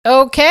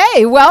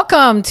Okay,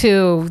 welcome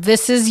to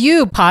This Is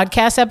You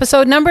podcast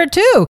episode number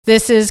 2.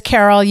 This is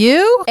Carol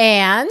Yu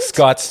and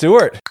Scott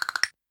Stewart.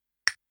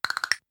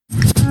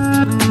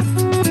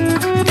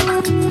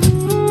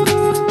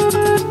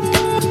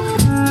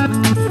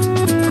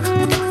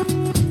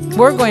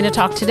 we're going to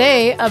talk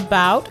today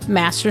about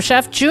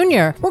MasterChef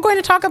Junior. We're going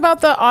to talk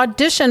about the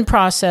audition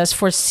process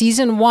for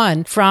season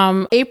 1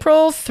 from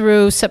April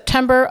through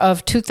September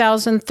of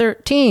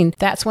 2013.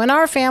 That's when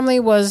our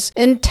family was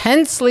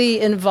intensely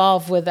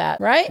involved with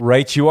that, right?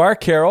 Right you are,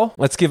 Carol.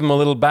 Let's give them a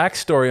little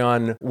backstory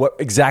on what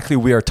exactly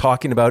we are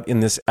talking about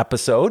in this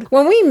episode.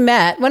 When we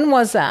met, when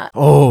was that?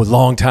 Oh,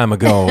 long time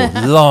ago.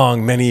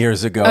 Many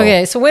years ago.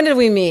 Okay, so when did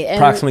we meet?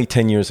 Approximately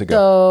 10 years ago.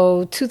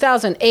 So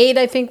 2008,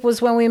 I think,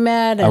 was when we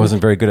met. I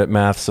wasn't very good at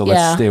math, so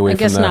let's stay away from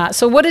that. I guess not.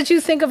 So what did you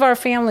think of our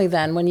family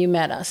then when you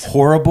met us?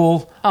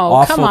 Horrible,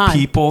 awful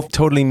people,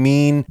 totally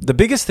mean. The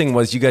biggest thing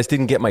was you guys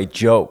didn't get my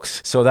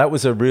jokes. So that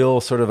was a real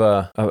sort of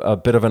a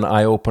bit of an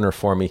eye-opener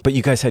for me. But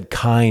you guys had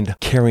kind,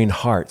 caring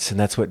hearts, and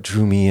that's what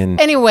drew me in.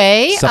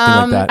 Anyway,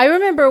 something like that. I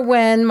remember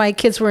when my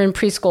kids were in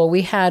preschool,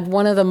 we had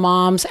one of the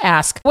moms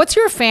ask, "What's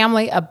your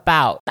family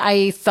about?"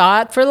 I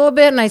thought for a little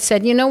bit and I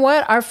said, you know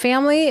what? Our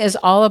family is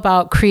all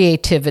about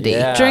creativity.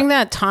 Yeah. During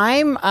that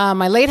time,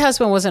 my late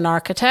husband was an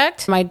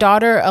architect. My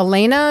daughter,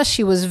 Elena,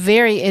 she was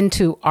very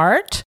into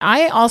art.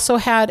 I also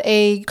had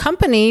a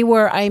company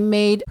where I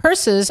made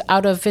purses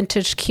out of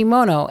vintage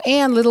kimono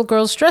and little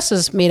girls'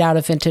 dresses made out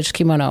of vintage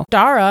kimono.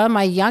 Dara,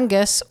 my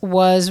youngest,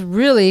 was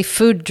really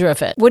food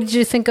driven. What did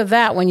you think of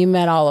that when you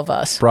met all of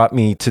us? Brought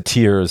me to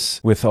tears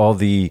with all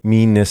the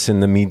meanness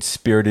and the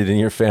mean-spirited in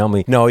your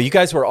family. No, you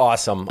guys were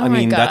awesome. Oh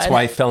my God. That's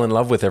why I fell in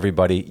love with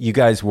everybody. You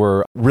guys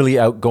were really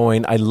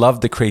outgoing. I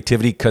loved the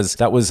creativity because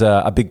that was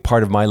a big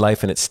part of my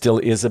life, and it still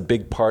is a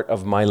big part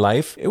of my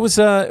life. It was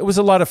a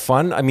lot of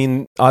fun. I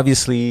mean,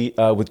 obviously,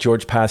 with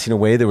George passing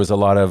away, there was a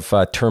lot of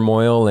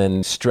turmoil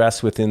and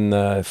stress within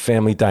the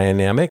family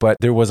dynamic, but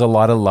there was a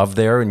lot of love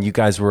there, and you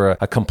guys were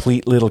a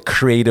complete little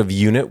creative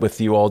unit with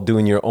you all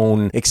doing your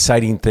own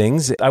exciting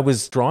things. I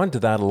was drawn to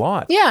that a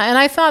lot. Yeah, and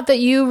I thought that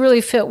you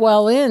really fit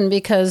well in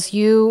because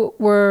you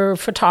were a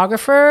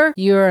photographer,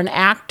 you're an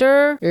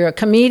actor, you're a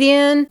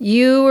comedian,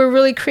 you were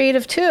really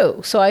creative too.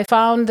 So I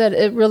found that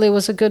it really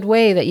was a good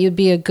way that you'd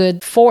be a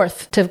good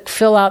fourth to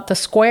fill out the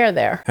square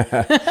there.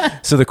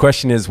 So the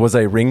question is, was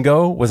I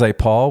Ringo? Was I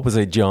Paul? Was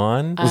I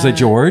John? Was I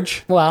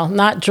George? Well,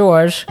 not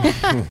George.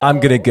 I'm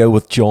going to go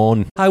with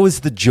John. I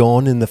was the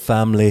John in the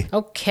family.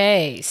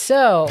 Okay,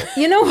 so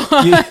you know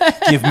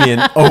what? Give me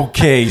an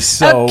okay,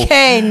 so.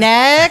 Okay,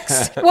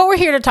 next. What we're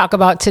here to talk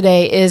about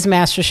today is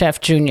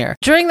MasterChef Junior.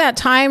 During that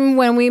time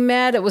when we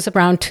met, it was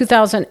around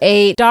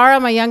 2008. Dara,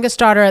 my youngest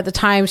daughter at the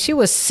time, she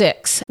was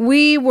 6.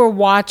 We were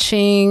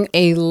watching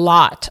a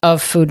lot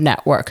of Food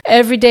Network.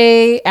 Every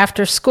day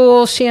after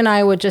school, she and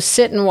I would just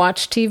sit and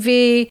watch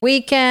TV,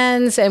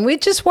 weekends, and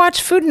we'd just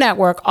watch Food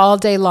Network all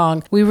day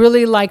long. We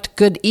really liked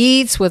Good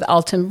Eats with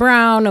Alton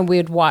Brown, and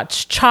we'd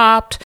watch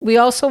Chopped. We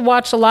also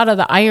watched a lot of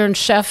the Iron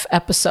Chef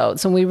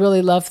episodes, and we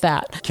really loved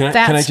that. Can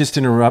I just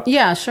interrupt?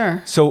 Yeah,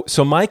 sure.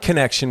 So my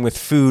connection with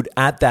food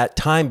at that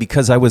time,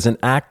 because I was an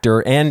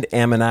actor and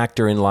am an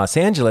actor in Los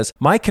Angeles,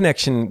 my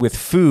connection with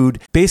food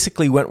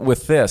basically went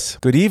with this.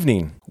 Good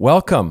evening.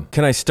 Welcome.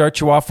 Can I start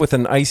you off with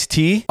an iced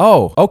tea?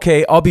 Oh,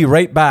 okay. I'll be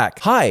right back.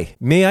 Hi.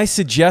 May I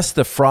suggest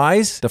the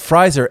fries? The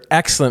fries are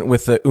excellent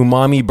with the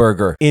umami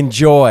burger.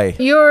 Enjoy.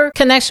 Your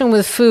connection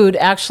with food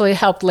actually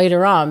helped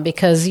later on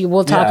because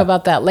we'll talk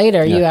about that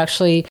later. Yeah. You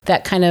actually,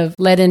 that kind of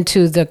led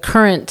into the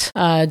current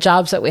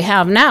jobs that we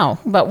have now,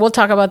 but we'll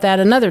talk about that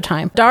another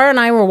time. Dara and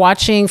I were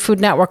watching Food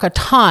Network a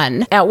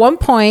ton. At one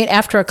point,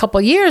 after a couple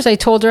years, I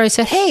told her, I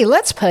said, hey,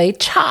 let's play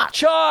Chopped.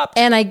 Chopped.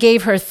 And I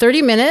gave her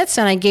 30 minutes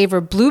and I gave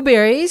her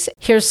blueberries.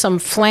 Here's some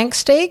flank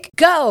steak.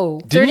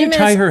 Go. Didn't you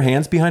tie her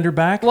hands behind her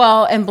back?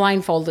 Well, and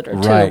blindfolded her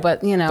too, Right.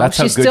 but you know, That's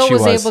she how good still she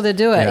was was. able to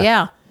do it.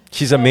 Yeah.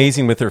 She's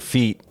amazing with her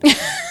feet.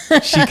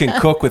 She can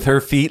cook with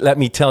her feet. Let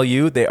me tell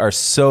you, they are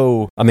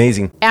so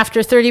amazing.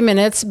 After 30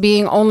 minutes,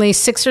 being only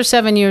 6 or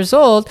 7 years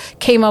old,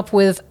 came up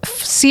with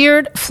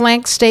seared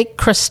flank steak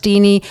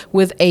crostini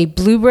with a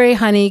blueberry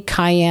honey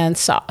cayenne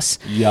sauce.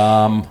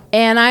 Yum.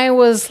 And I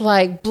was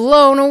like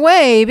blown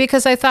away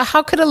because I thought,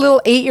 how could a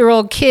little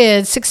 8-year-old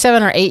kid, 6,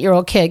 7, or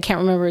 8-year-old kid, can't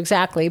remember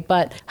exactly,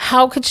 but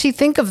how could she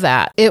think of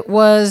that? It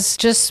was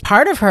just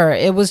part of her.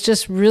 It was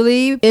just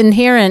really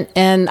inherent.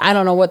 And I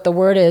don't know what the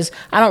word is.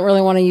 I don't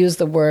really want to use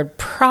the word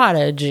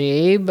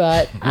prodigy,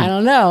 but I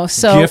don't know.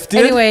 So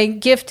Gifted? Anyway,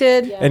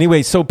 gifted.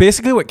 Anyway, so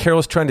basically what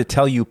Carol's trying to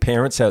tell you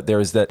parents out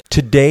there is that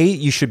today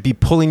you should be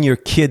pulling your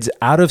kids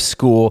out of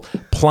school,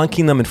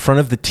 plunking them in front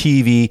of the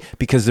TV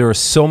because there are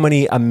so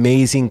many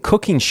amazing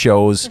cooking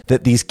shows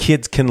that these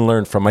kids can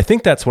learn from. I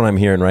think that's what I'm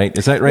hearing, right?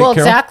 Is that right, Well,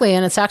 Carol? exactly.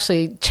 And it's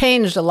actually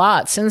changed a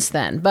lot since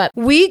then. But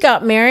we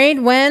got married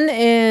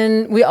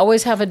we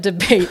always have a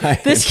debate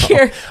this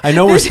year. I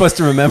know we're supposed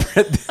to remember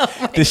it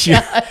this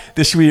year.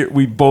 This year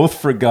we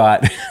both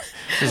forgot.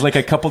 It was like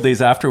a couple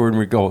days afterward, and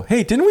we go,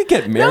 "Hey, didn't we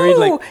get married?" No,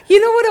 Like, you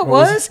know what it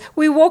was?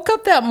 We woke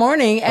up that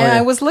morning and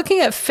I was looking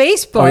at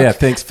Facebook. oh yeah,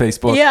 thanks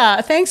Facebook.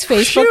 Yeah, thanks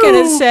Facebook. Phew. And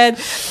it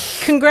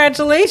said,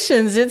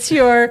 congratulations, it's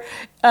your,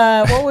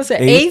 what was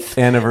it? Eighth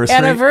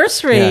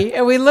anniversary. Yeah.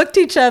 And we looked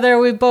at each other,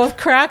 we both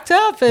cracked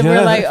up and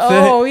we're like,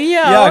 oh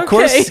yeah, yeah,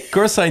 okay. of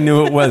course I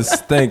knew it was.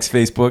 Thanks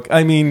Facebook.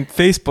 I mean,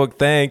 Facebook,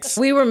 thanks.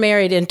 We were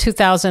married in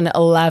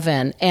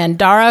 2011 and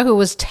Dara, who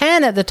was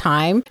 10 at the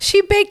time,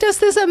 she baked us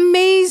this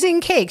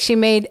amazing cake. She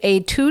made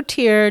a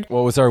 2-tiered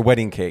What was our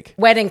wedding cake?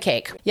 wedding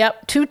cake.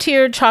 Yep.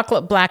 2-tiered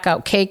chocolate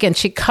blackout cake. And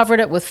she covered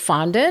it with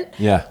fondant.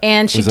 Yeah,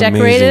 And it she was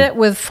decorated amazing. it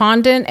with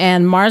fondant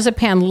and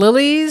marzipan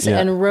lilies Yeah,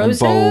 and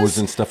roses. and bows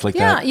and stuff like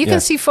Yeah, that. you Yeah. can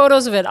see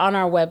photos of it on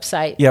our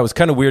website. Yeah, it was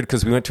kind of weird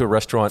because we went to a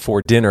restaurant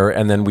for dinner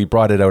and then we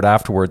brought it out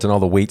afterwards, and all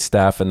the wait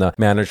staff and the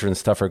manager and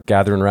stuff are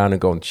gathering around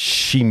and going,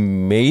 "She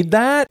made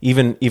that?"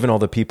 Even all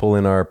the people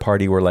in our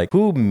party were like,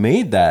 "Who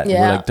made that?" And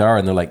Yeah. we're like, "Dara,"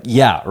 and they're like,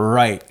 "Yeah,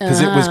 right,"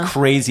 because it was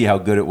crazy how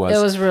good it was.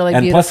 It was really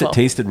and beautiful. plus it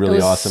tasted really it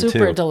was awesome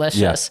super too.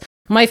 delicious.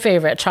 My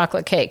favorite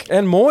chocolate cake.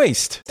 And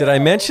moist. Did I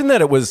mention that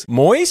it was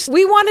moist?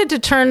 We wanted to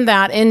turn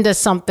that into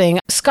something.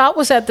 Scott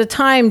was at the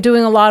time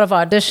doing a lot of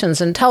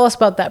auditions, and tell us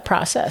about that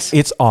process.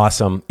 It's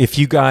awesome. If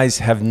you guys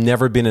have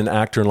never been an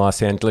actor in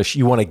Los Angeles,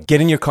 you want to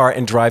get in your car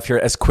and drive here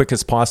as quick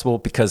as possible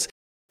because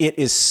it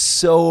is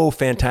so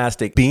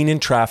fantastic being in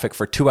traffic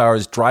for 2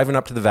 hours, driving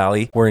up to the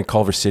valley, we're in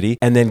Culver City,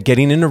 and then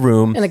getting in a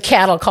room In a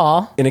cattle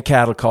call. in a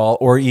cattle call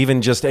or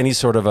even just any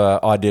sort of a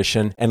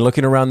audition and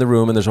looking around the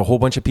room and there's a whole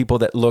bunch of people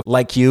that look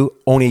like you,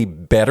 only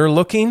better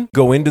looking,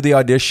 go into the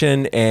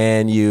audition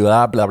and you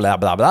blah, blah, blah,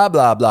 blah, blah,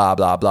 blah, blah,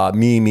 blah, blah,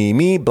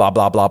 me, blah,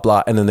 blah, blah,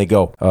 blah. And then they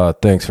go,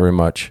 thanks very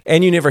much.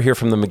 And you never hear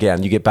from them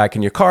again. You get back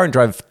in your car and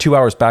drive 2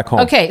 hours back home.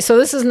 Okay, so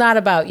this is not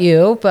about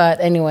you,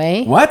 but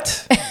anyway.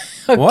 What?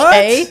 Okay.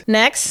 What?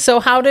 Next,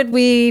 so how did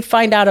we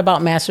find out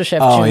about MasterChef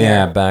Oh, Junior?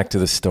 yeah. Back to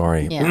the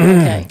story. Yeah,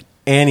 okay.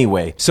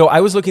 Anyway, so I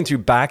was looking through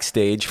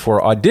Backstage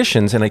for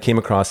auditions and I came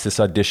across this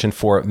audition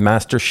for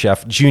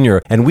MasterChef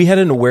Junior. And we had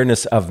an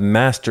awareness of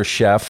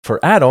MasterChef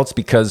for adults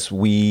because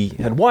we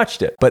had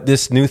watched it. But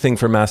this new thing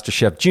for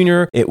MasterChef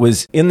Junior, it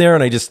was in there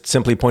and I just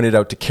simply pointed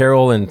out to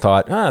Carol and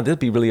thought, that'd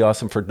be really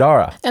awesome for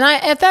Dara. And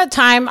at that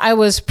time, I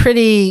was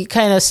pretty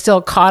kind of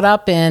still caught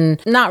up in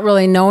not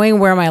really knowing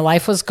where my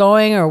life was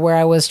going or where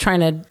I was trying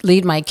to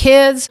lead my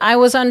kids. I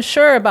was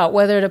unsure about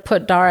whether to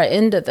put Dara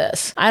into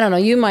this. I don't know.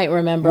 You might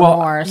remember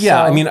more. Yeah,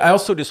 so. I mean, I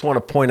also just want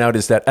to point out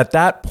is that at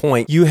that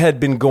point, you had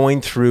been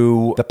going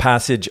through the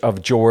passage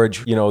of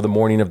George, the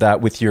morning of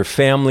that with your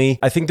family.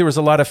 I think there was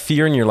a lot of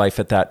fear in your life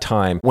at that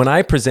time. When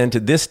I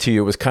presented this to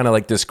you, it was kind of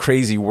like this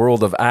crazy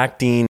world of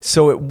acting.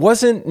 So it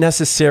wasn't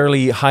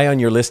necessarily high on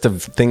your list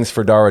of things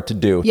for Dara to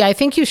do. Yeah, I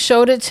think you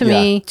showed it to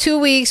me. 2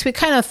 weeks. We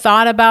kind of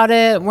thought about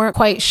it, weren't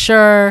quite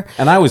sure.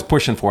 And I was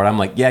pushing for it. I'm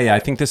like, yeah, I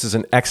think this is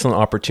an excellent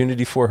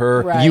opportunity for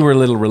her. Right. You were a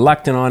little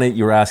reluctant on it.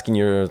 You were asking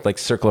your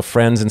circle of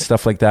friends and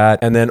stuff like that.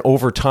 And then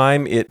over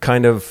time, it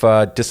kind of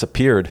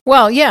disappeared.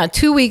 Well, yeah,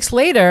 2 weeks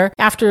later,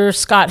 after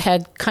Scott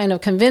had kind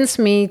of convinced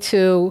me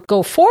to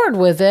go forward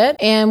with it,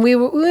 and we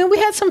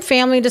had some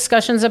family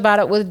discussions about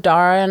it with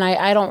Dara, and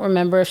I don't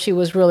remember if she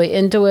was really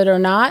into it or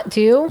not.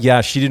 Do you?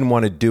 Yeah, she didn't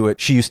want to do it.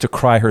 She used to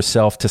cry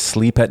herself to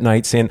sleep at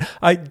night saying,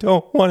 I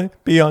don't want to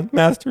be on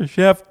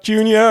MasterChef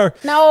Junior.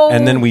 No.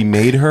 And then we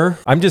made her.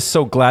 I'm just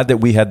so glad that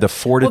we had the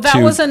fortitude Well,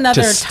 that was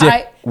another to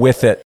stick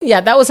with it.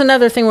 Yeah, that was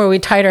another thing where we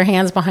tied her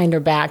hands behind her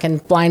back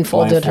and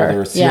blindfolded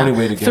her. It's the only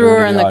way to get threw her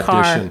her in into the the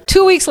car. audition.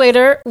 2 weeks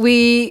later,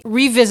 we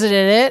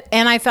revisited it,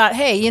 and I thought,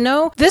 hey,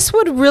 this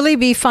would really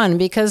be fun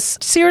because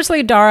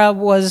seriously, Dara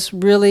was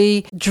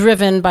really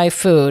driven by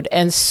food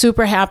and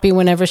super happy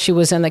whenever she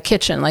was in the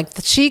kitchen. Like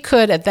she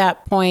could at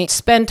that point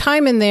spend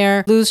time in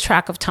there, lose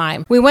track of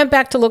time. We went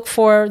back to look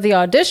for the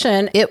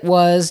audition. It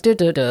was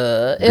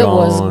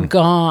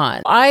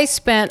gone. I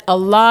spent a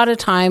lot of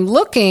time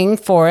looking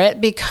for it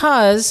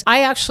because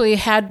I actually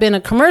had been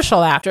a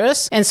commercial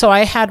actress, and so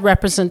I had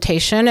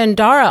representation, and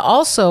Dara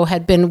also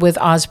had been with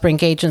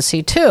Osbrink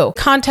Agency too.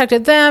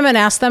 Contacted them and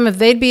asked them if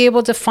they'd be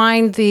able to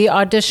find the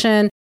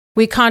audition.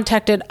 We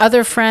contacted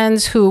other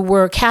friends who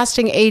were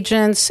casting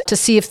agents to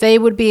see if they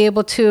would be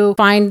able to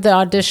find the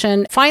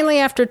audition. Finally,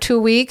 after 2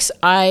 weeks,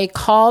 I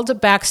called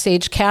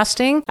Backstage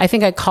Casting. I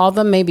think I called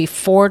them maybe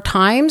 4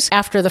 times.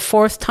 After the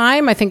 4th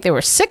time, I think they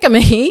were sick of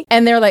me.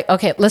 And they're like,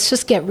 okay, let's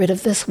just get rid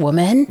of this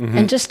woman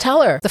and just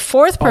tell her. The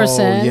 4th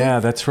person. Oh,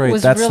 yeah, that's right.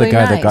 was That's really the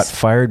guy that got nice.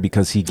 fired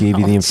because he gave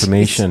you the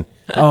information.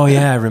 Oh,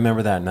 yeah, I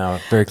remember that now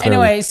very clearly.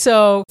 Anyway,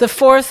 so the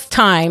 4th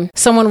time,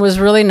 someone was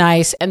really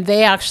nice, and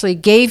they actually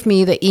gave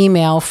me the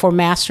email for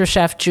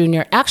MasterChef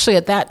Junior. Actually,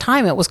 at that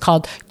time, it was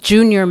called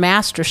Junior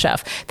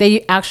MasterChef.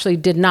 They actually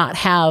did not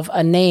have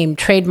a name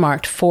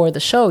trademarked for the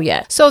show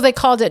yet. So they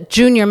called it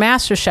Junior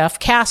MasterChef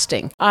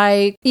Casting.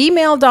 I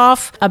emailed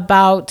off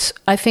about,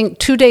 I think,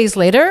 2 days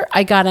later,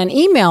 I got an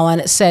email, and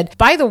it said,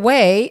 by the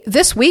way,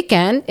 this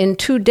weekend, in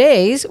 2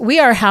 days, we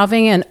are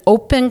having an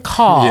open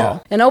call. Yeah.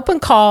 An open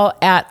call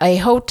at a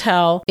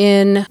hotel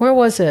in, where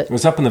was it? It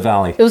was up in the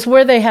valley. It was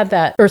where they had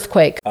that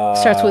earthquake.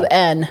 Starts with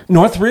N.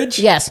 Northridge?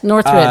 Yes,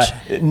 Northridge.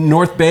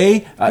 North Bay,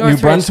 New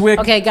Northridge. Brunswick.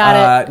 Okay,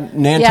 got it.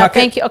 Nantucket. Yeah,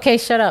 thank you. Okay,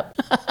 shut up.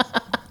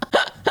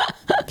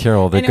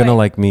 Carol, they're going to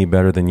like me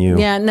better than you.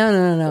 Yeah,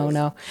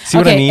 no. See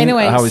what I mean?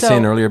 Anyway, How I was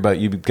saying earlier about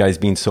you guys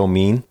being so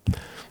mean?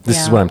 This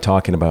is what I'm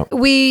talking about.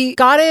 We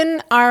got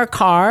in our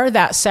car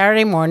that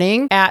Saturday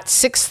morning at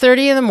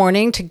 6:30 in the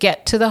morning to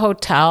get to the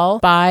hotel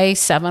by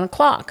 7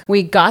 o'clock.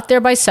 We got there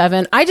by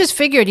 7. I just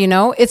figured,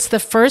 it's the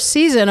first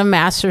season of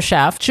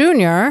MasterChef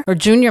Junior or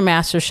Junior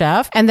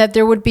MasterChef, and that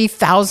there would be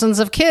thousands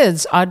of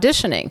kids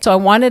auditioning. So I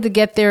wanted to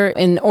get there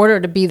in order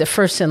to be the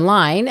first in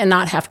line and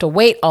not have to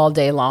wait all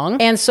day long.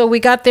 And so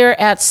we got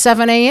there at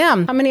 7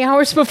 a.m. How many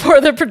hours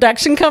before the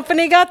production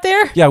company got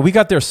there? Yeah, we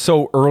got there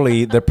so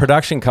early. The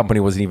production company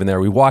wasn't even there.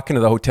 We walk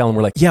into the hotel and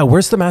we're like, yeah,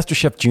 where's the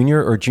MasterChef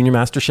Junior or Junior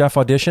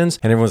MasterChef auditions?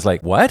 And everyone's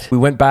like, what? We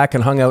went back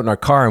and hung out in our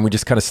car and we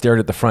just kind of stared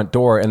at the front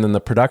door. And then the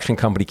production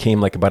company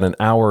came like about an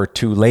hour or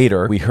two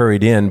later. We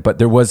hurried in, but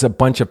there was a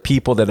bunch of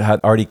people that had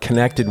already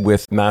connected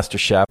with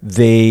MasterChef.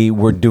 They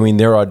were doing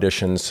their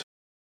auditions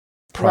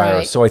prior.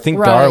 Right. So I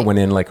think Dara went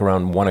in like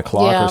around 1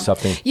 o'clock or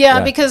something.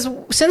 Yeah, because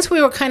since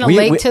we were kind of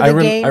late to the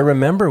game. I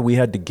remember we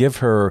had to give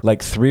her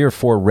like 3 or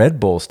 4 Red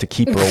Bulls to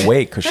keep her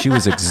awake because she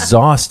was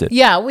exhausted.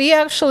 Yeah, we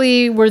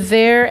actually were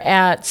there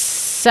at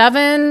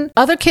 7.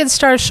 Other kids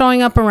started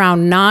showing up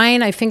around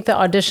 9. I think the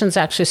auditions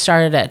actually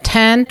started at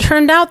 10.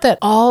 Turned out that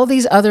all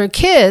these other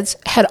kids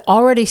had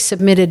already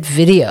submitted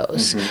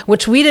videos,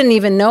 which we didn't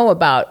even know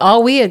about.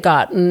 All we had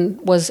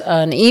gotten was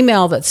an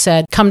email that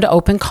said, come to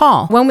open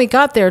call. When we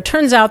got there, it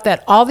turns out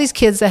that all these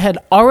kids that had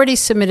already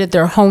submitted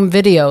their home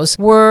videos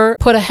were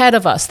put ahead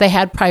of us. They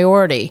had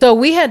priority. So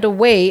we had to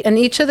wait, and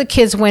each of the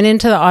kids went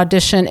into the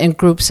audition in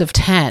groups of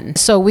 10.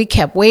 So we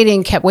kept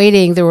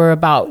waiting. There were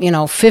about,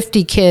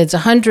 50 kids,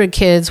 100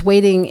 kids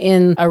waiting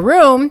in a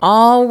room.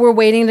 All were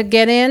waiting to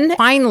get in.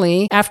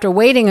 Finally, after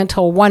waiting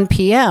until 1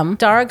 p.m.,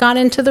 Dara got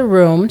into the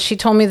room. She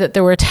told me that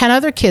there were 10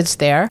 other kids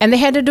there, and they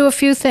had to do a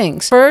few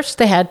things. First,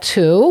 they had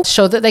to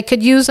show that they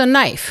could use a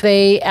knife.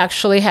 They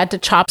actually had to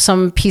chop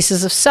some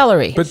pieces of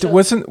celery. But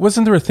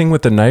wasn't there a thing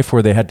with the knife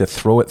where they had to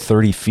throw it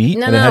 30 feet?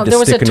 No, and it had to there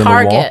was a stick into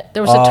target. the wall?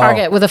 There was a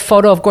target with a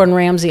photo of Gordon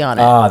Ramsay on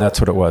it. Ah,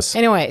 that's what it was.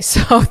 Anyway,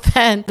 so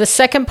then the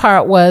second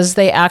part was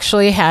they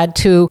actually had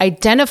to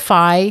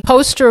identify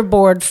poster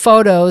board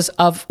photos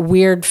of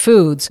weird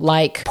foods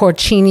like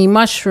porcini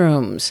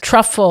mushrooms,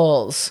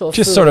 truffles.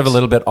 Just sort of a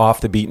little bit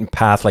off the beaten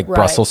path, like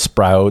Brussels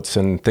sprouts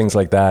and things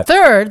like that.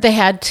 Third, they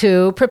had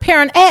to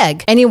prepare an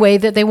egg any way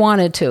that they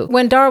wanted to.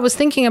 When Dara was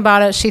thinking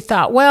about it, she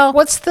thought, well,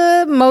 what's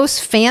the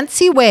most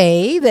fancy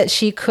way that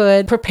she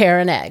could prepare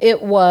an egg?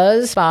 It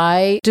was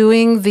by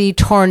doing the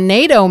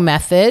tornado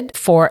method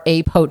for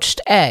a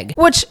poached egg,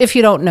 which, if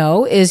you don't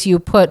know, is you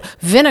put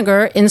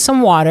vinegar in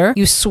some water,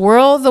 you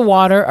swirl the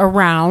water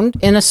around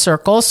in a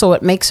circle so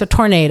it makes a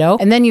tornado,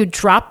 and then you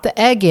drop the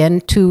egg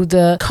into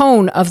the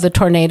cone of the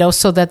tornado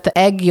so that the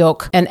egg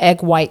yolk and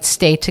egg white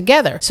stay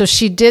together. So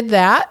she did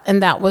that,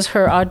 and that was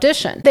her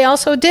audition. They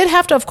also did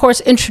have to, of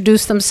course,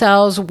 introduce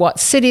themselves, what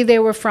city they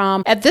were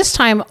from. At this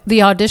time, the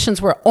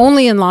auditions were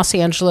only in Los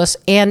Angeles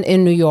and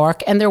in New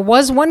York, and there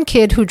was one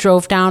kid who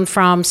drove down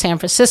from San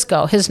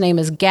Francisco. His name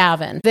is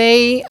Gavin.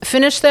 They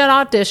finished that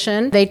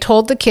audition. They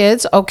told the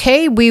kids,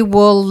 okay, we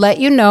will let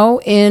you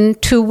know in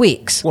 2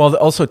 weeks. Well,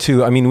 also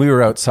too, I mean, we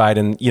were outside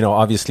and,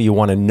 obviously you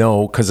want to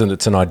know because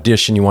it's an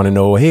audition. You want to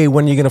know, hey,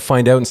 when are you going to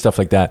find out and stuff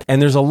like that.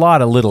 And there's a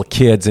lot of little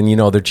kids and,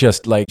 they're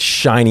just like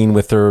shining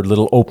with their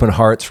little open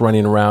hearts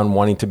running around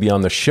wanting to be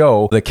on the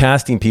show. The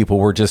casting people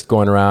were just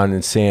going around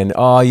and saying,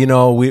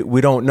 oh,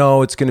 we don't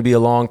know. It's going to be a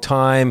long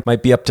time.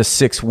 Might be up to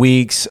 6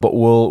 weeks, but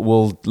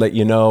we'll let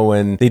you know.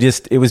 And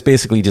it was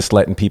basically just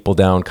letting people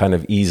down kind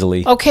of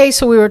easily. Okay,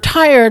 so we were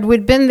tired.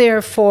 We'd been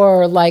there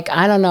for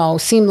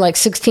seemed like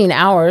 16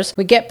 hours.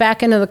 We get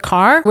back into the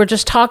car. We're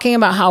just talking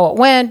about how it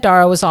went.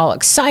 Dara was all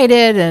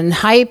excited and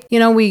hyped.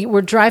 We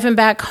were driving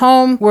back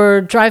home.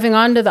 We're driving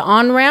onto the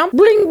on-ramp.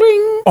 Bling,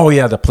 bling. Oh,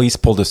 yeah, the police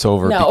pulled us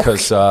over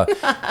because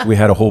we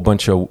had a whole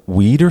bunch of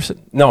weed or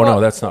something. No,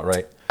 that's not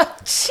right.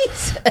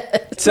 Jesus.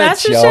 It's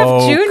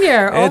MasterChef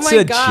Junior. Oh it's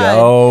my God.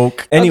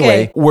 Joke.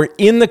 Anyway, we're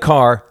in the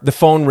car. The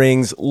phone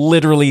rings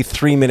literally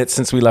 3 minutes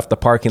since we left the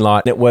parking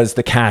lot. It was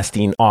the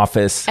casting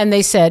office. And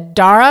they said,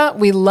 Dara,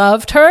 we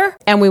loved her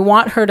and we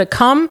want her to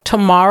come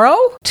tomorrow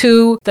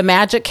to the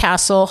Magic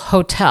Castle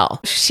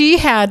Hotel. She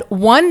had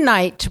one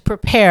night to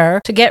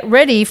prepare to get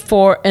ready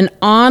for an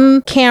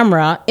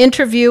on-camera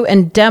interview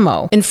and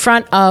demo in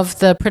front of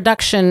the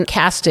production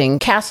casting.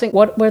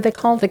 What were they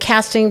called? The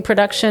casting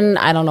production?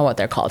 I don't know what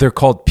they're called. They're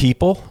called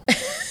people.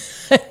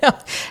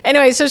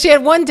 Anyway, so she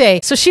had one day.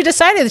 So she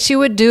decided that she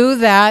would do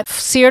that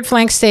seared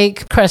flank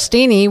steak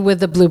crostini with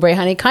the blueberry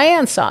honey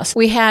cayenne sauce.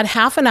 We had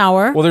half an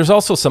hour. Well, there's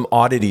also some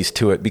oddities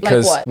to it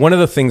because Like what? one of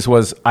the things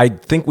was I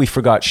think we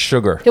forgot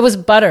sugar. It was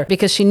butter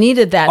because she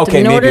needed that. Okay,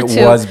 in maybe order it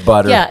to, was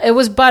butter. Yeah, it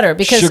was butter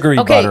because Sugary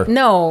okay, butter.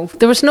 no,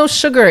 there was no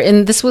sugar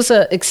in this was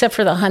except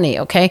for the honey.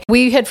 Okay,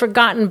 we had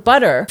forgotten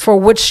butter for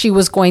which she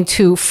was going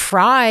to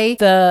fry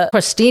the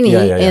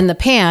crostini in the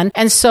pan,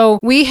 and so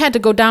we had to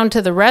go down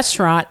to the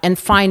restaurant and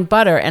find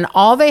butter, and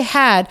all they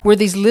had were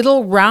these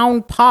little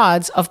round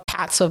pods of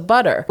pats of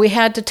butter. We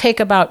had to take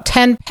about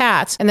 10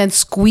 pats and then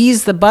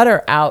squeeze the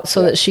butter out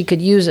so that she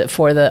could use it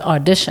for the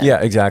audition. Yeah,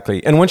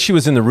 exactly. And once she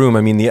was in the room,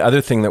 I mean, the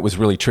other thing that was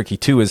really tricky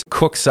too is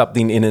cook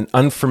something in an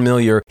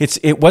unfamiliar,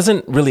 it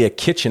wasn't really a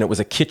kitchen, it was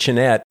a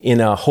kitchenette in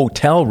a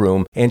hotel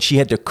room, and she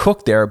had to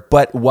cook there.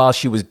 But while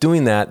she was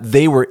doing that,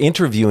 they were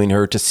interviewing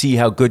her to see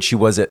how good she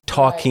was at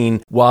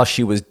talking while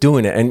she was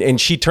doing it. And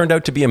she turned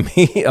out to be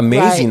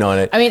amazing on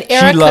it. I mean,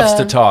 she loves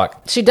to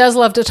talk. She does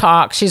love to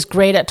talk. She's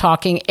great at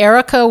talking.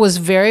 Erica was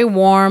very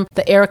warm.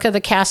 Erica,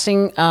 the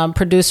casting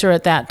producer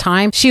at that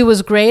time, she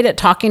was great at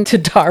talking to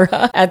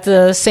Dara at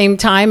the same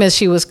time as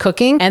she was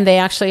cooking. And they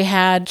actually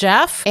had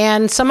Jeff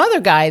and some other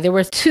guy. There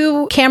were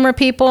 2 camera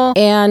people,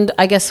 and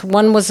I guess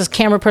one was a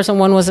camera person,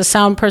 one was a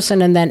sound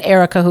person, and then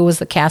Erica, who was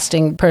the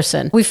casting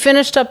person. We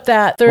finished up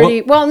that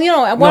 30.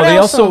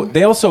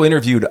 They also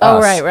interviewed us. Oh,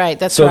 right.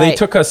 That's so right. So they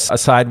took us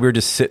aside. We were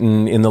just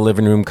sitting in the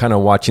living room, kind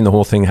of watching the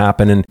whole thing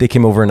happen. And they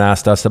came over and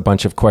asked us a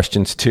bunch of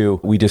questions too.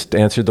 We just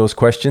answered those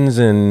questions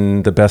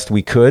in the best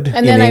we could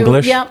in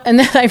English. And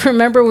then I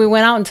remember we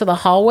went out into the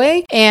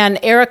hallway and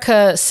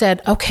Erica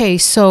said, okay,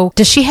 so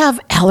does she have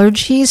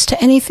allergies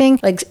to anything?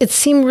 Like, it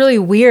seemed really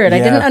weird. Yeah.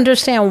 I didn't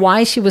understand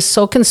why she was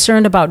so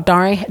concerned about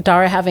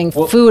Dara having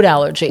food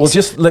allergies. Well,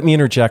 just let me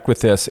interject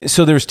with this.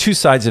 So there's 2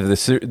 sides of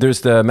this.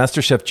 There's the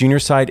MasterChef Junior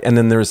side, and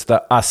then there's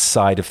the us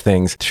side of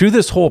things. Through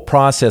this whole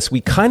process,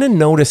 we kind of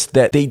noticed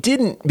that they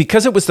didn't,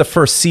 because it was the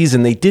first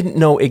season, they didn't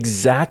know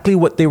exactly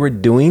what they were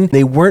doing.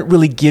 They weren't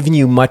really giving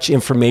you much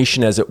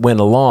information as it went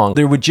along.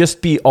 There would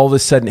just be all of a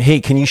sudden, hey,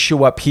 can you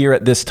show up here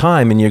at this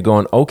time? And you're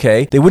going,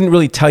 okay. They wouldn't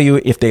really tell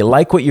you if they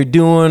like what you're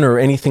doing or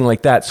anything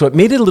like that. So it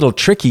made it a little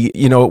tricky.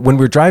 You know, when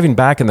we were driving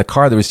back in the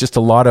car, there was just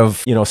a lot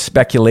of,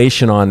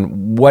 speculation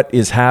on what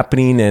is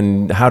happening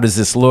and how does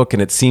this look?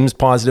 And it seems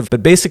positive.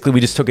 But basically, we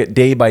just took it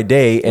day by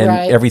day and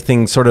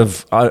everything sort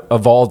of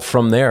evolved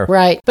from there.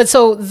 Right. But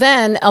so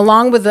then,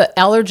 along with the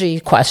allergy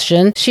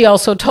question, she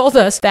also told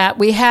us that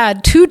we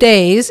had 2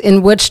 days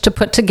in which to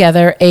put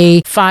together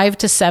a 5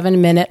 to 7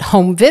 minute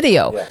home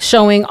video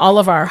showing all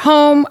of our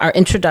home, our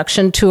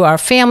introduction to our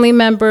family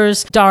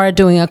members, Dara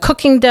doing a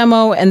cooking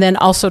demo, and then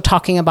also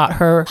talking about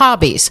her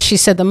hobbies. She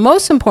said the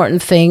most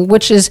important thing,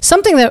 which is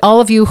something that all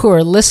of you who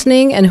are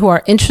listening and who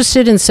are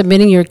interested in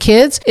submitting your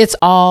kids, it's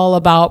all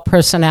about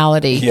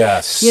personality.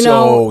 Yes,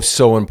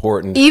 so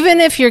important. Even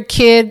if your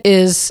kid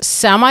is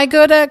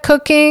semi-good at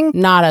cooking,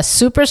 not a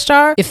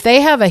superstar, if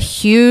they have a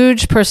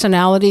huge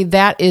personality,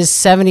 that is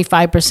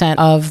 75%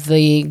 of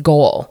the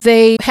goal.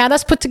 They had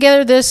us put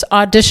together this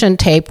audition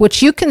tape,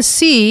 which you can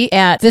see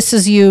at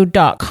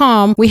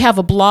thisisyou.com. We have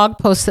a blog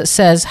post that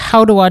says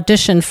how to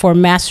audition for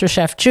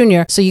MasterChef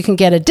Junior, so you can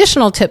get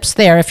additional tips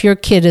there if your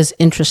kid is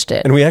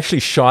interested. And we actually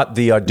shot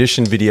the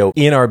audition video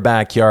in our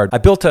backyard. I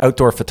built an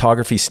outdoor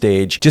photography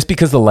stage just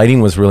because the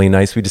lighting was really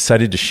nice. We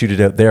decided to shoot it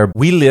out there.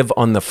 We live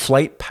on the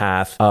flight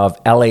path of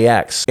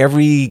LAX.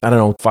 Every,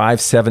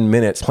 5-7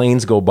 minutes,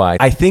 planes go by.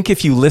 I think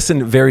if you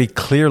listen very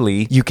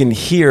clearly, you can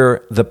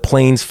hear the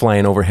planes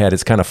flying overhead.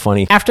 It's kind of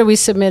funny. After we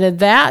submitted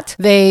that,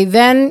 they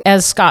then,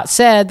 as Scott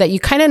said, that you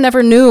kind of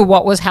never knew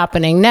what was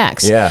happening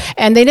next. Yeah.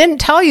 And they didn't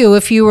tell you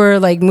if you were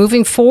like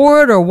moving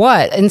forward or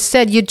what.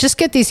 Instead, you'd just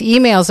get these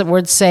emails that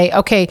would say,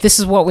 okay, this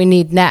is what we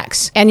need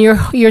next. And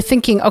you're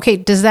thinking, okay,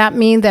 does that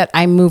mean that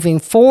I'm moving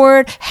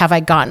forward? Have I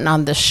gotten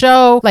on the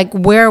show? Like,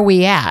 where are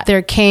we at?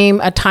 There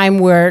came a time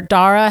where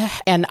Dara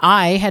and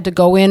I had to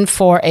go in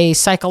for a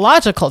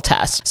psychological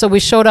test. So we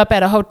showed up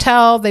at a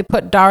hotel. They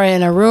put Dara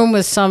in a room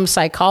with some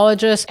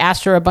psychologist,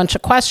 asked her a bunch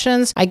of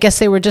questions. I guess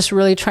they were just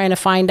really trying to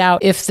find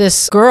out if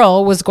this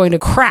girl was going to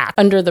crack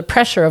under the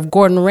pressure of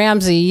Gordon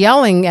Ramsay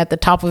yelling at the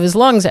top of his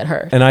lungs at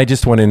her. And I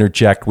just want to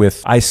interject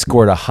with, I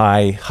scored a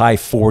high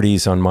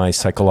 40s on my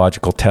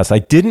psychological test. I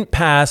didn't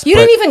pass. You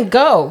didn't even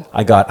go.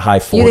 I got high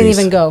 40s. You didn't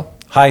even go.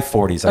 High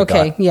 40s I got.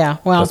 Okay, yeah.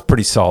 Well, that's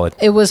pretty solid.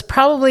 It was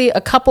probably a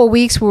couple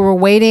weeks we were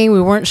waiting. We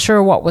weren't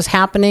sure what was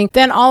happening.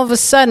 Then all of a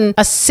sudden,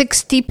 a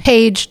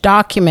 60-page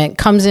document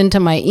comes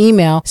into my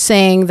email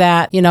saying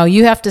that,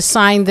 you have to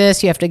sign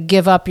this. You have to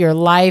give up your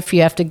life.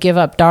 You have to give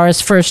up Dara's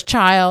first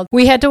child.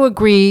 We had to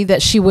agree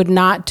that she would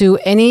not do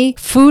any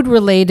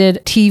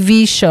food-related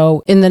TV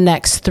show in the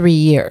next 3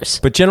 years.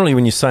 But generally,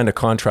 when you sign a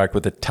contract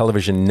with a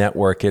television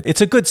network,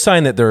 it's a good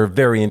sign that they're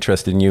very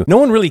interested in you. No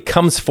one really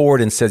comes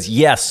forward and says,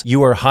 yes,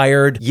 you are hired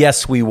hired,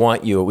 yes, we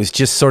want you. It was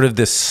just sort of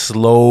this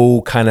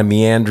slow kind of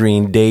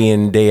meandering day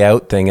in, day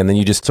out thing. And then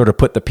you just sort of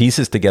put the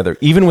pieces together.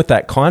 Even with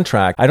that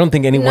contract, I don't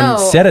think anyone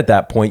said at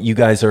that point, you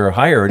guys are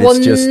hired. Well,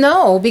 it's just...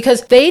 no,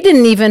 because they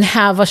didn't even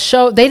have a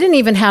show. They didn't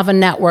even have a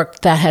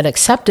network that had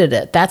accepted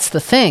it. That's the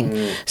thing.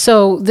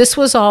 So this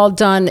was all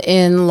done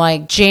in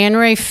like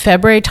January,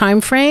 February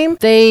timeframe.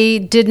 They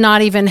did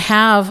not even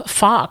have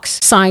Fox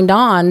signed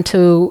on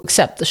to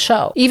accept the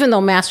show. Even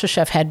though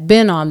MasterChef had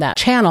been on that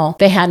channel,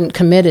 they hadn't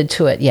committed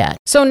to it yet.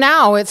 So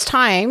now it's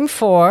time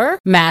for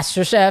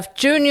MasterChef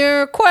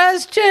Junior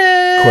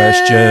questions.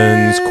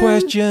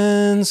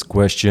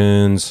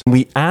 Questions.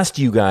 We asked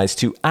you guys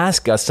to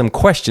ask us some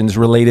questions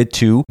related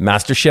to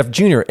MasterChef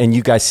Junior, and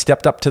you guys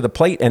stepped up to the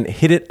plate and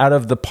hit it out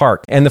of the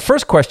park. And the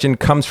first question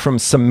comes from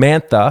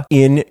Samantha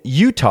in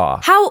Utah.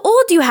 How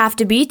old do you have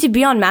to be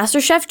on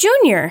MasterChef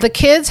Junior? The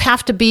kids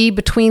have to be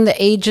between the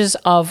ages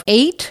of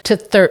 8 to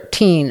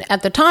 13.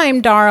 At the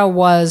time, Dara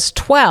was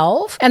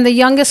 12, and the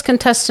youngest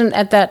contestant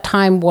at that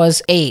time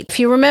was 8. If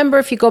you remember,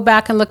 if you go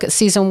back and look at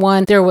season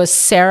 1, there was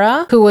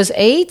Sarah, who was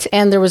 8,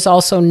 and there was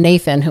also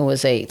Nathan, who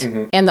was 8.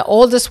 And the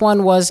oldest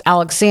one was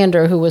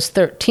Alexander, who was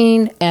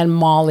 13, and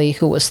Molly,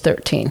 who was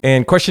 13.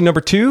 And question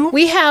number 2.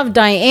 We have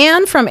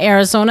Diane from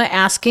Arizona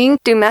asking,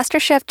 do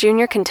MasterChef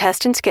Junior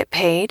contestants get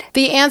paid?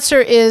 The answer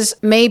is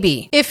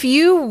maybe. If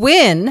you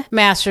win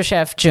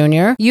MasterChef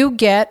Junior, you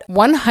get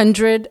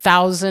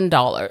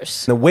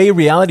 $100,000. The way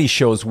reality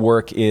shows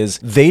work is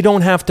they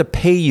don't have to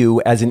pay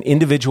you as an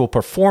individual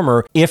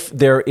performer if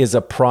there is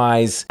a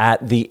prize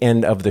at the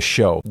end of the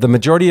show. The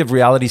majority of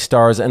reality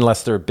stars,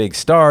 unless they're big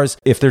stars,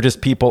 if they're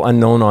just people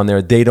unknown on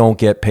there, they don't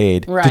get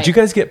paid. Right. Did you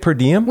guys get per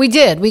diem? We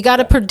did. We got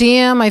a per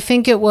diem. I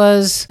think it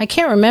was, I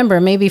can't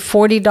remember, maybe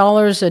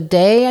 $40 a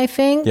day, I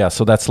think. Yeah,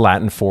 so that's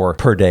Latin for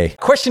per day.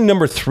 Question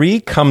number 3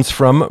 comes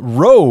from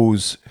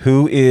Rose,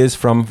 who is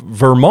from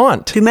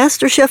Vermont. Do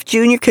MasterChef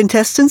Junior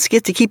contestants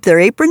get to keep their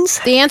aprons?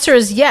 The answer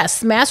is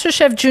yes.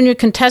 MasterChef Junior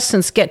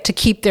contestants get to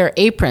keep their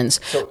aprons.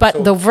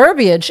 But the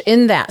verbiage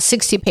in that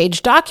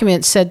 60-page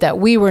document said that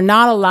we were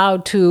not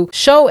allowed to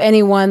show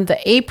anyone the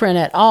apron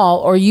at all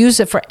or use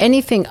it for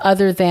anything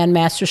other than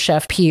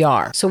MasterChef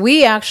PR. So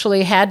we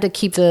actually had to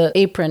keep the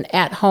apron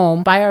at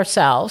home by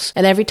ourselves.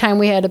 And every time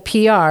we had a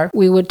PR,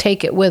 we would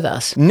take it with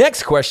us.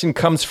 Next question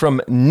comes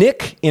from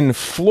Nick in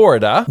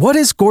Florida. What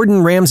is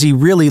Gordon Ramsay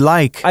really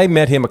like? I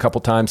met him a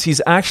couple times.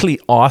 He's actually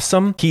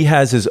awesome. He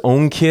has his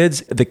own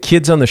kids. The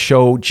kids on the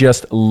show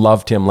just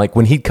loved him. Like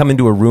when he'd come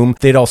into a room,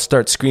 they'd all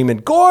start screaming,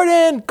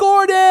 Gordon,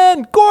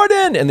 Gordon,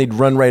 Gordon, and they'd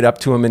run right up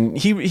to him. And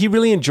he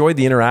really enjoyed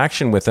the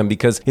interaction with them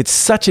because it's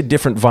such a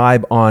different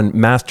vibe on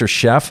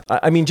MasterChef.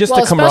 I mean, just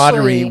the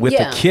camaraderie with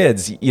the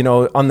kids. You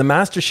know, on the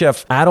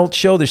MasterChef adult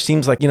show, there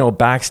seems like, you know,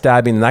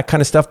 backstabbing and that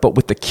kind of stuff. But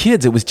with the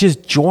kids, it was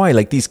just joy.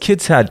 Like these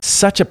kids had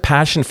such a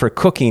passion for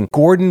cooking.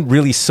 Gordon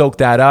really soaked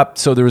that up.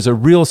 So there was a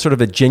real sort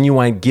of a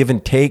genuine give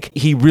and take.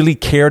 He really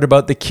cared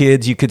about the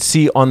kids. You could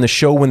see on the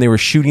show when they were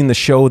shooting the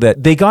show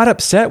that they got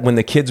upset when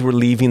the kids were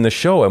leaving the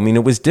show. I mean,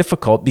 it was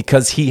difficult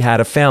because he had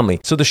a family.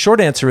 So the short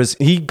answer is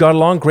he got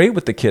along great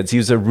with the kids. He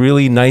was a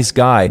really nice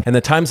guy. And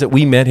the times that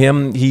we met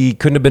him, he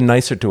couldn't have been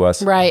nicer to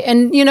us. Right.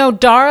 And, you know,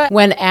 Dara,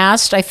 when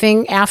asked, I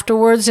think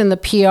afterwards in the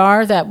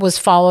PR that was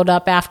followed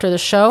up after the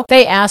show,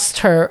 they asked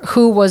her,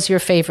 who was your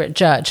favorite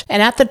judge?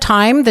 And at the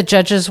time, the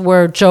judges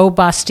were Joe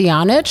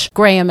Bastianich,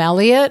 Graham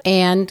Elliott,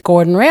 and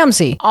Gordon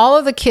Ramsay. All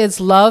of the kids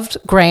loved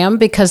Graham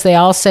because they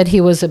all said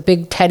he was a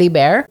big teddy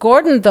bear.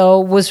 Gordon, though,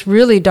 was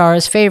really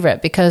Dara's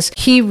favorite because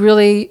he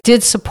really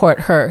did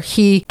support her.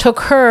 He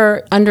took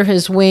her under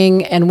his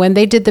wing, and when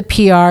they did the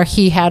PR,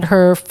 he had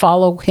her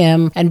follow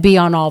him and be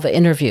on all the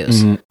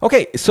interviews.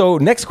 Okay, so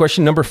next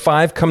question, number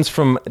 5, comes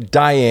from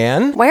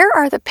Diane. Where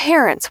are the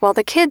parents while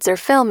the kids are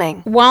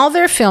filming? While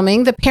they're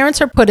filming, the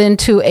parents are put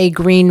into a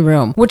green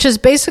room, which is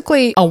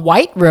basically a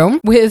white room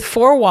with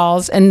 4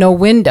 walls and no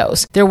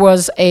windows. There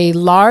was a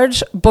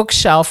large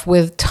bookshelf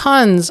with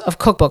tons of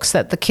cookbooks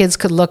that the kids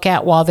could look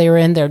at while they were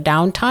in their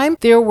downtime.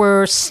 There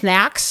were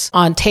snacks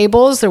on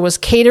tables. There was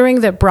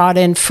catering that brought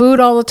in food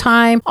all the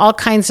time, all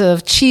kinds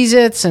of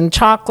Cheez-Its and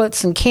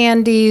chocolates and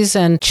candies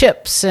and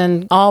chips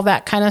and all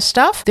that kind of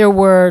stuff. There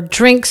were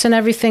drinks and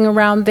everything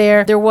around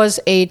there. There was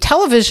a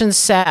television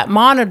set that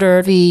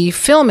monitored the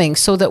filming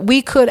so that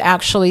we could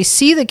actually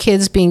see the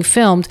kids being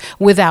filmed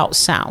without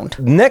sound.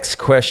 Next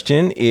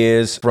question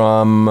is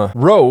from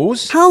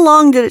Rose. How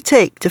long did it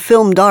take to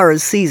film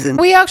Dara's season?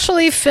 We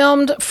actually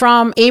filmed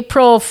from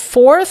April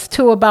 4th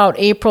to about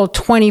April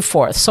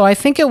 24th. So I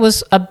think it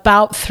was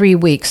about 3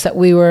 weeks that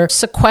we were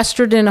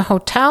sequestered in a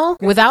hotel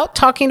without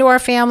talking to our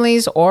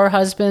families or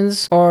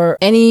husbands or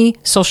any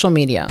social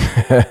media.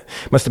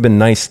 Must have been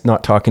nice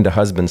not talking to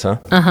husbands, huh?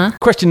 Uh-huh.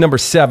 Question number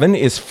 7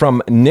 is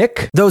from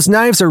Nick. Those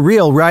knives are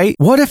real, right?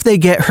 What if they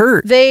get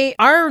hurt? They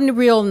are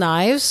real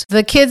knives.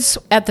 The kids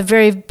at the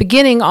very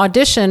beginning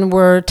audition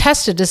were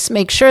tested to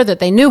make sure that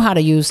they knew how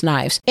to use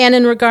knives. And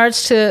in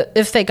regards to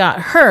if they got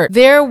hurt,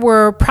 there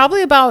were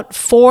probably about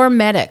 4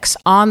 medics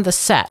on the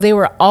set. They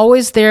were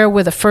always there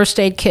with a first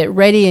aid kit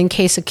ready in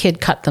case a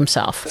kid cut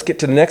themselves. Let's get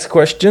to the next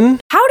question.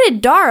 question. How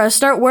did Dara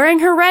start wearing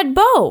her red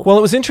bow? Well,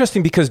 it was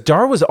interesting because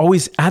Dara was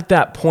always at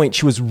that point.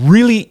 She was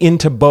really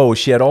into bows.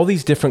 She had all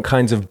these different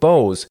kinds of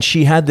bows.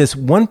 She had this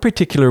one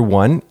particular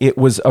one. It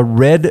was a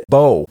red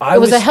bow. It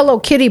was a Hello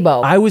Kitty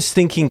bow. I was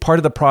thinking part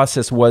of the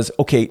process was,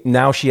 okay,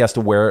 now she has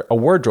to wear a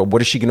wardrobe.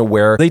 What is she going to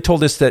wear? They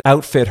told us that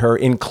outfit her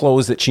in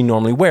clothes that she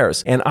normally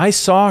wears. And I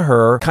saw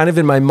her kind of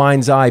in my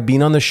mind's eye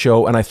being on the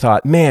show, and I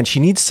thought, man, she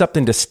needs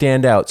something to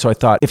stand out. So I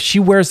thought, if she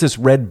wears this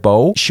red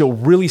bow, she'll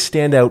really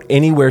stand out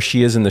anywhere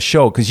she is in the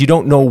show, because you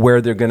don't know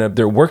where their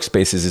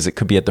workspaces is. It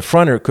could be at the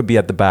front or it could be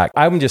at the back.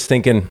 I'm just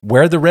thinking,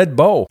 wear the red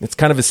bow. It's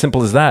kind of as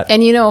simple as that.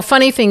 And a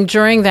funny thing,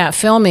 during that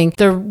filming,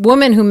 the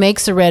woman who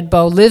makes the red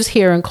bow lives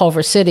here in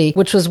Culver City,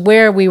 which was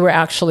where we were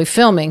actually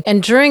filming.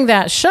 And during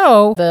that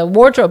show, the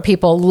wardrobe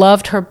people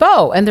loved her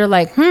bow. And they're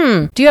like,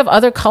 do you have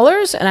other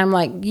colors? And I'm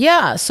like,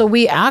 yeah. So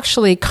we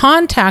actually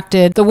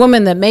contacted the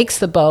woman that makes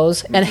the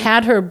bows and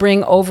had her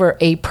bring over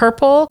a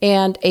purple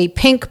and a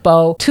pink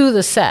bow to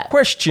the set.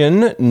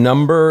 Question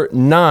number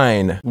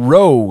 9.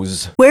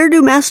 Rose. Where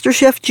do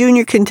MasterChef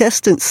Junior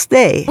contestants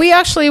stay? We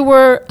actually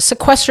were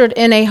sequestered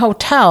in a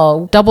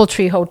hotel,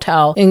 Doubletree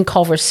Hotel in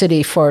Culver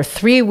City for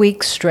 3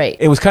 weeks straight.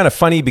 It was kind of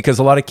funny because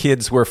a lot of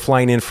kids were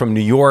flying in from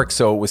New York,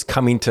 so it was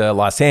coming to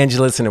Los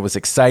Angeles and it was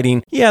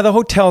exciting. Yeah, the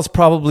hotel's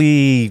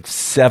probably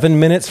 7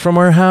 minutes from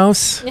our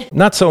house.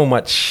 Not so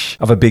much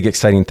of a big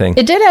exciting thing.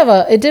 It did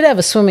have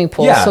a swimming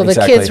pool, Yeah, so the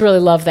exactly. kids really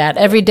loved that.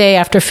 Every day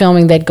after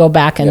filming, they'd go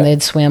back and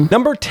they'd swim.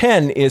 Number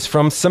 10 is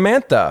from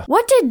Samantha.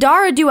 What did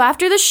Dara do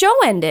after the show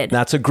ended?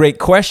 That's a great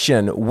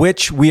question,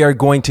 which we are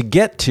going to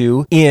get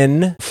to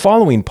in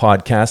following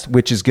podcast,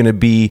 which is going to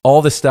be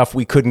all the stuff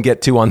we couldn't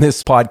get to on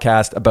this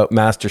podcast about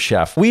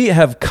MasterChef. We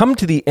have come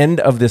to the end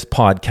of this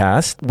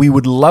podcast. We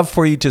would love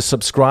for you to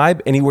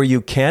subscribe anywhere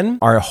you can.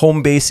 Our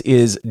home base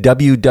is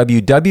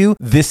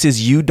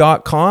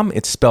www.thisisyou.com.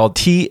 It's spelled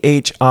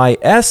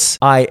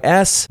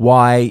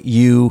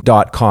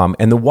THISISYU.com.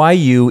 And the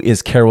YU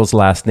is Carol's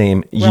last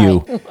name,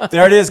 You. Right.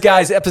 There it is,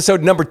 guys.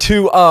 Episode number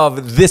 2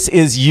 of This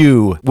Is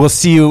You. We'll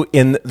see you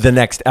in the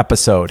next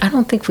episode. I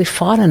don't think we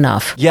fought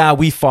enough. Yeah,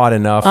 we fought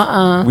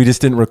enough. We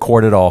just didn't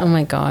record it all. Oh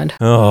my God.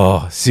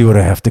 Oh, see what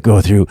I have to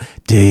go through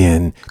day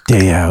in,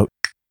 day out.